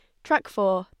Track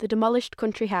 4, The Demolished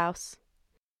Country House.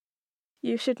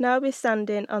 You should now be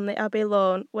standing on the Abbey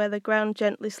lawn where the ground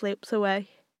gently slopes away.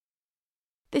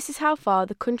 This is how far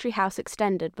the country house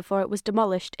extended before it was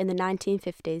demolished in the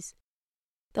 1950s.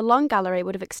 The long gallery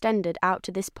would have extended out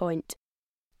to this point.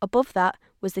 Above that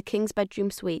was the King's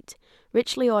bedroom suite,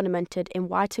 richly ornamented in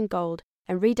white and gold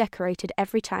and redecorated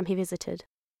every time he visited.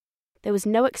 There was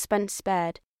no expense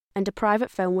spared, and a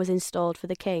private phone was installed for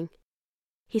the King.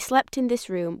 He slept in this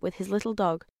room with his little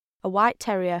dog, a white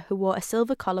terrier who wore a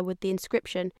silver collar with the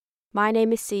inscription, "My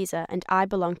name is Caesar and I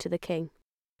belong to the King."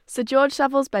 Sir George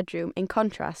Savile's bedroom, in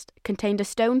contrast, contained a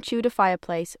stone Tudor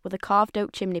fireplace with a carved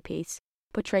oak chimneypiece,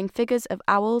 portraying figures of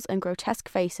owls and grotesque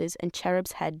faces and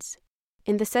cherubs' heads.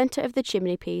 In the centre of the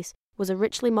chimneypiece was a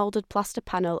richly moulded plaster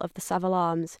panel of the Savile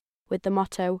arms, with the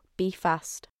motto, "Be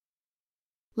Fast."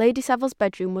 Lady Savile's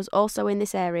bedroom was also in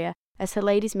this area, as her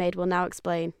lady's maid will now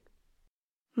explain.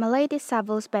 My Lady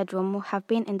Savile's bedroom would have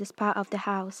been in this part of the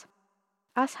house.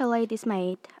 As her lady's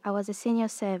maid, I was a senior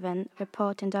servant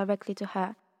reporting directly to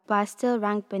her, but I still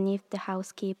ranked beneath the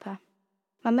housekeeper.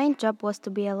 My main job was to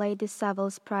be a Lady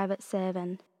Savile's private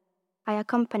servant. I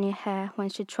accompanied her when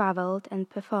she travelled and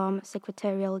performed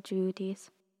secretarial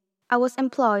duties. I was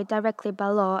employed directly by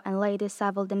law and Lady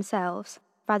Savile themselves,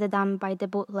 rather than by the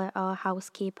butler or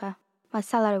housekeeper. My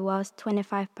salary was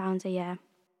 £25 a year.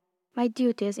 My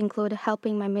duties included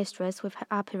helping my mistress with her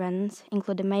appearance,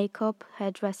 including makeup,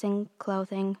 hairdressing,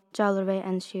 clothing, jewellery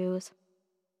and shoes.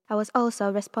 I was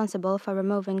also responsible for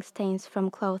removing stains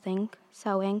from clothing,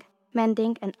 sewing,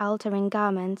 mending and altering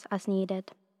garments as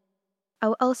needed. I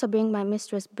would also bring my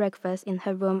mistress breakfast in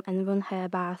her room and run her a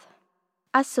bath.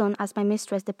 As soon as my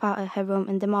mistress departed her room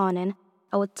in the morning,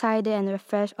 I would tidy and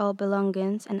refresh all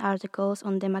belongings and articles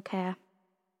under my care.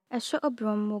 A shuttle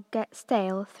broom would get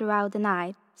stale throughout the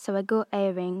night, so a good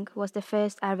airing was the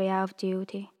first area of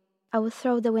duty. I would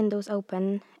throw the windows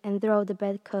open and draw the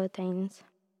bed curtains.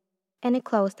 Any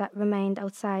clothes that remained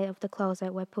outside of the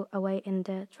closet were put away in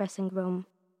the dressing room.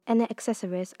 Any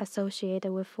accessories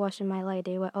associated with washing my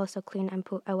lady were also cleaned and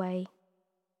put away.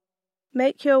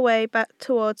 Make your way back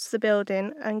towards the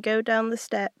building and go down the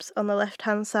steps on the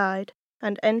left-hand side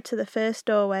and enter the first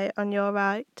doorway on your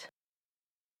right.